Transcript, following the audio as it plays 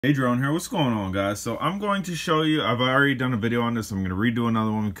Hey Drone here, what's going on guys? So I'm going to show you, I've already done a video on this, I'm going to redo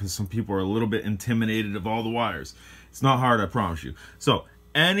another one because some people are a little bit intimidated of all the wires. It's not hard, I promise you. So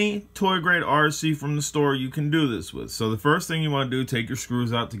any toy grade RC from the store you can do this with. So the first thing you want to do, take your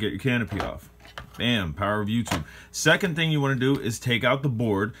screws out to get your canopy off. Bam, power of YouTube. Second thing you want to do is take out the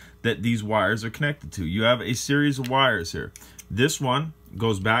board that these wires are connected to. You have a series of wires here. This one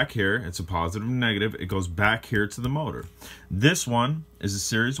goes back here, it's a positive and negative, it goes back here to the motor. This one is a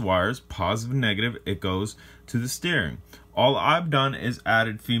series of wires, positive and negative, it goes to the steering. All I've done is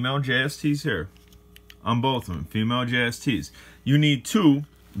added female JSTs here on both of them, female JSTs. You need two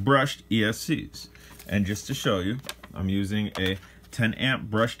brushed ESCs. And just to show you, I'm using a 10 amp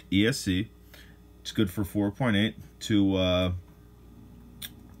brushed ESC. It's good for 4.8 to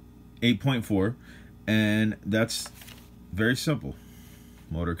 8.4, and that's very simple.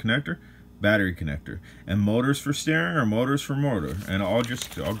 Motor connector, battery connector, and motors for steering or motors for motor. And I'll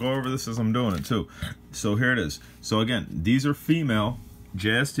go over this as I'm doing it too. So here it is. So again, these are female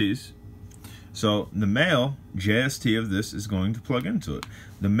JSTs. So the male JST of this is going to plug into it.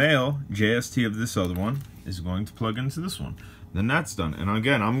 The male JST of this other one is going to plug into this one. Then that's done. And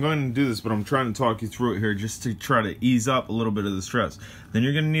again, I'm going to do this, but I'm trying to talk you through it here just to try to ease up a little bit of the stress. Then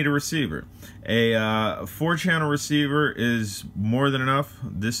you're going to need a receiver. A 4-channel receiver is more than enough.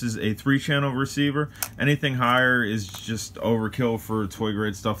 This is a 3-channel receiver. Anything higher is just overkill for toy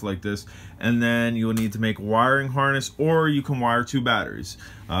grade stuff like this. And then you'll need to make a wiring harness, or you can wire 2 batteries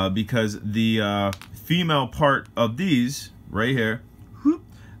because the female part of these right here,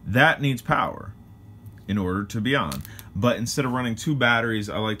 that needs power in order to be on. But instead of running 2 batteries,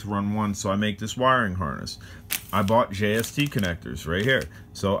 I like to run 1, so I make this wiring harness. I bought JST connectors right here.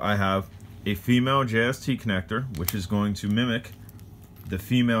 So I have a female JST connector, which is going to mimic the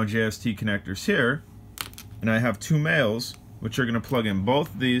female JST connectors here, and I have 2 males, which are going to plug in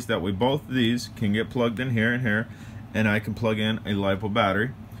both of these. That way both of these can get plugged in here and here, and I can plug in a LiPo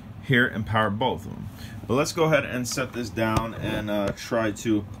battery here and power both of them. But let's go ahead and set this down and try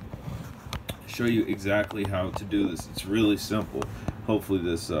to show you exactly how to do this. It's really simple. Hopefully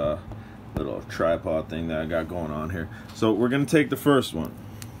this little tripod thing that I got going on here. So we're going to take the first one.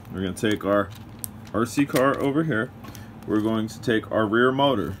 We're going to take our RC car over here. We're going to take our rear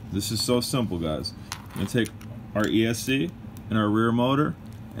motor. This is so simple, guys. We're going to take our ESC and our rear motor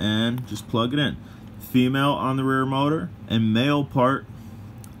and just plug it in. Female on the rear motor and male part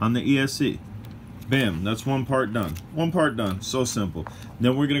on the ESC. Bam, that's one part done. One part done, so simple.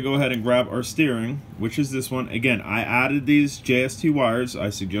 Then we're gonna go ahead and grab our steering, which is this one. Again, I added these JST wires. I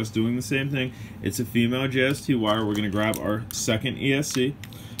suggest doing the same thing. It's a female JST wire. We're gonna grab our second ESC.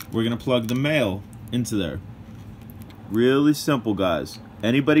 We're gonna plug the male into there. Really simple, guys.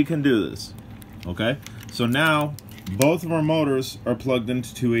 Anybody can do this, okay? So now, both of our motors are plugged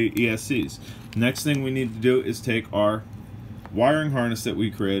into 2 ESCs. Next thing we need to do is take our wiring harness that we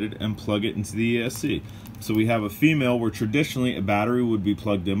created and plug it into the ESC. So we have a female where traditionally a battery would be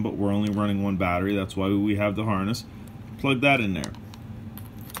plugged in, but we're only running 1 battery. That's why we have the harness. Plug that in there.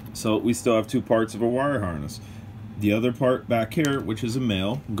 So we still have 2 parts of a wire harness. The other part back here, which is a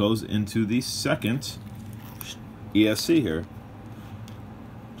male, goes into the second ESC here.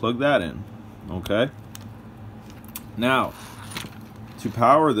 Plug that in, okay? Now, to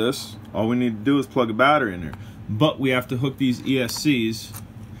power this, all we need to do is plug a battery in there. But we have to hook these ESCs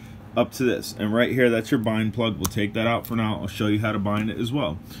up to this. And right here, that's your bind plug. We'll take that out for now. I'll show you how to bind it as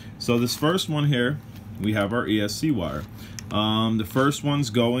well. So this first one here, we have our ESC wire. The first one's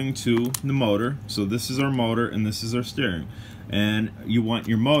going to the motor. So this is our motor and this is our steering. And you want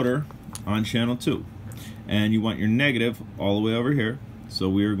your motor on channel 2. And you want your negative all the way over here. So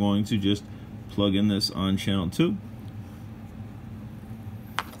we are going to just plug in this on channel 2.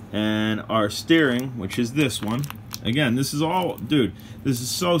 And our steering, which is this one. Again, this is all, dude, this is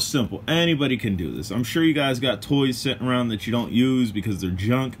so simple. Anybody can do this. I'm sure you guys got toys sitting around that you don't use because they're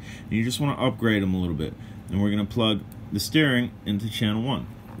junk, and you just want to upgrade them a little bit. And we're going to plug the steering into channel 1.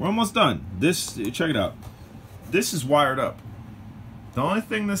 We're almost done. This, check it out. This is wired up. The only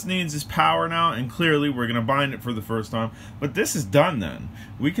thing this needs is power now, and clearly we're going to bind it for the first time. But this is done then.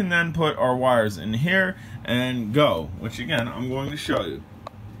 We can then put our wires in here and go, which again, I'm going to show you.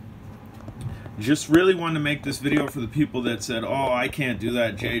 Just really wanted to make this video for the people that said, oh, I can't do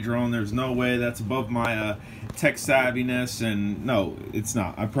that, J-Drone. There's no way, that's above my tech savviness. And no, it's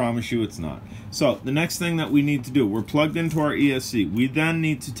not. I promise you it's not. So the next thing that we need to do, we're plugged into our ESC. We then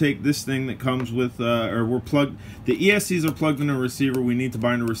need to take this thing that comes with, the ESCs are plugged in a receiver. We need to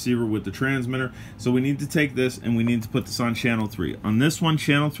bind a receiver with the transmitter. So we need to take this and we need to put this on channel 3. On this one,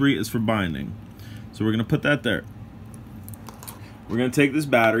 channel 3 is for binding. So we're going to put that there. we're going to take this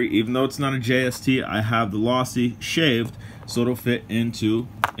battery. Even though it's not a JST, I have the lossy shaved so it'll fit into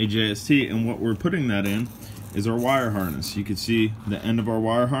a JST. And what we're putting that in is our wire harness. You can see the end of our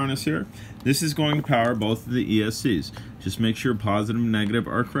wire harness here. This is going to power both of the ESCs. Just make sure positive and negative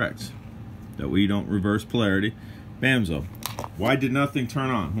are correct. That way you don't reverse polarity. Bamzo. Why did nothing turn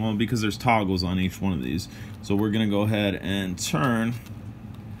on? Well, because there's toggles on each one of these. So we're going to go ahead and turn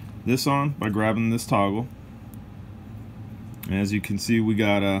this on by grabbing this toggle. And as you can see, we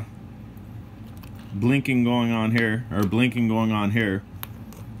got a blinking going on here, or blinking going on here.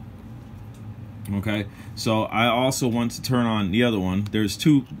 Okay, so I also want to turn on the other one. There's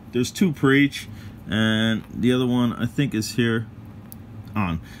two per each, and the other one I think is here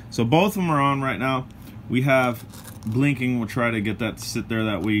on. So both of them are on right now. We have blinking. We'll try to get that to sit there,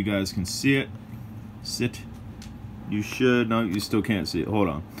 that way you guys can see it. Sit. You should. No, you still can't see it. Hold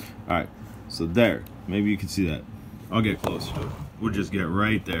on. All right, so there. Maybe you can see that. I'll get closer. We'll just get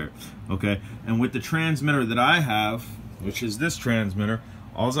right there. Okay, and with the transmitter that I have, which is this transmitter,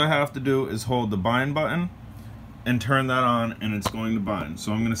 all I have to do is hold the bind button and turn that on, and it's going to bind.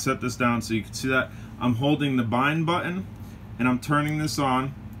 So I'm going to set this down so you can see that. I'm holding the bind button and I'm turning this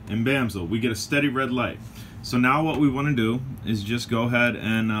on, and bamzo, we get a steady red light. So now what we want to do is just go ahead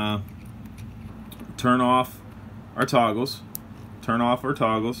and turn off our toggles. Turn off our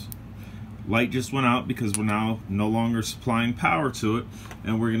toggles. Light just went out because we're now no longer supplying power to it,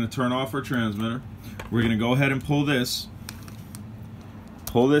 and we're going to turn off our transmitter. We're going to go ahead and pull this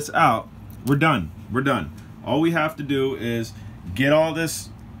out. We're done. We're done. All we have to do is get all this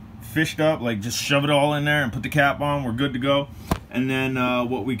fished up, like just shove it all in there and put the cap on. We're good to go. And then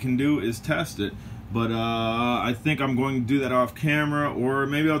what we can do is test it. But I think I'm going to do that off camera, or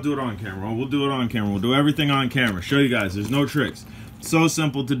maybe I'll do it on camera. We'll do it on camera. We'll do everything on camera. Show you guys. There's no tricks. So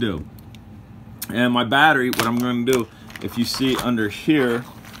simple to do. And my battery, what I'm going to do, if you see under here,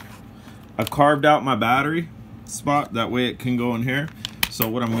 I've carved out my battery spot. That way it can go in here. So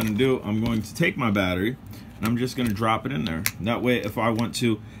what I'm going to do, I'm going to take my battery and I'm just going to drop it in there. That way, if I want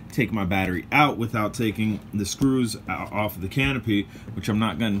to take my battery out without taking the screws off of the canopy, which I'm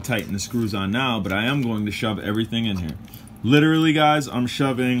not going to tighten the screws on now, but I am going to shove everything in here. Literally, guys, I'm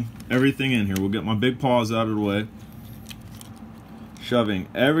shoving everything in here. We'll get my big paws out of the way. Shoving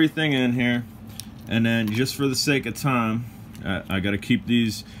everything in here. And then just for the sake of time, I got to keep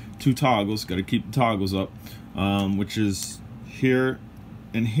these two toggles, got to keep the toggles up, which is here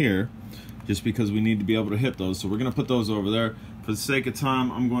and here, just because we need to be able to hit those. So we're going to put those over there. For the sake of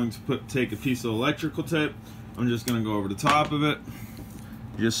time, I'm going to take a piece of electrical tape. I'm just going to go over the top of it,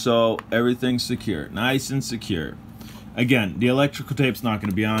 just so everything's secure, nice and secure. Again, the electrical tape's not going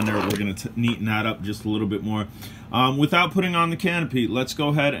to be on there. We're going to neaten that up just a little bit more. Without putting on the canopy, let's go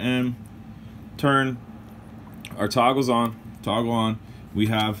ahead and turn our toggles on. Toggle on. We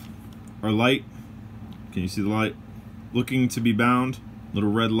have our light. Can you see the light? Looking to be bound.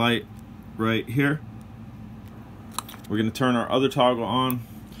 Little red light right here. We're going to turn our other toggle on.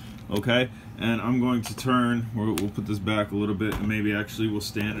 Okay, and I'm going to turn, we'll put this back a little bit, and maybe actually we'll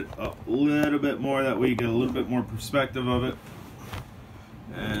stand it up a little bit more. That way you get a little bit more perspective of it.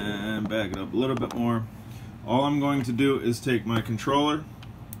 And back it up a little bit more. All I'm going to do is take my controller,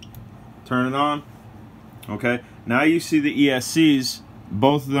 turn it on. Okay, now you see the ESCs,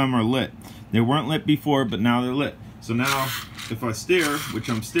 both of them are lit. They weren't lit before, but now they're lit. So now if I steer, which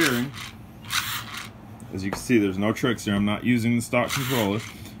I'm steering, as you can see, there's no tricks here. I'm not using the stock controller.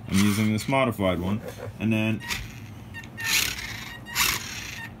 I'm using this modified one. And then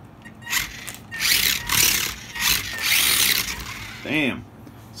bam.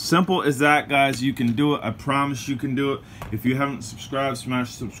 Simple as that, guys. You can do it. I promise you can do it. If you haven't subscribed,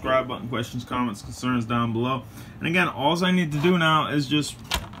 smash the subscribe button. Questions, comments, concerns down below. And again, all I need to do now is just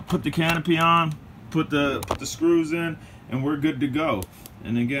put the canopy on, put the screws in, and we're good to go.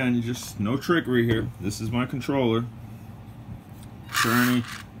 And again, just no trickery here. This is my controller. Turny,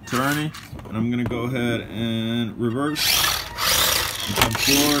 and I'm gonna go ahead and reverse and come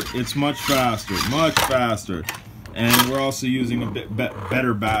forward. It's much faster, and we're also using a bit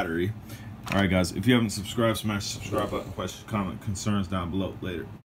better battery. All right, guys, if you haven't subscribed, smash the subscribe button. Questions, comment, concerns down below. Later.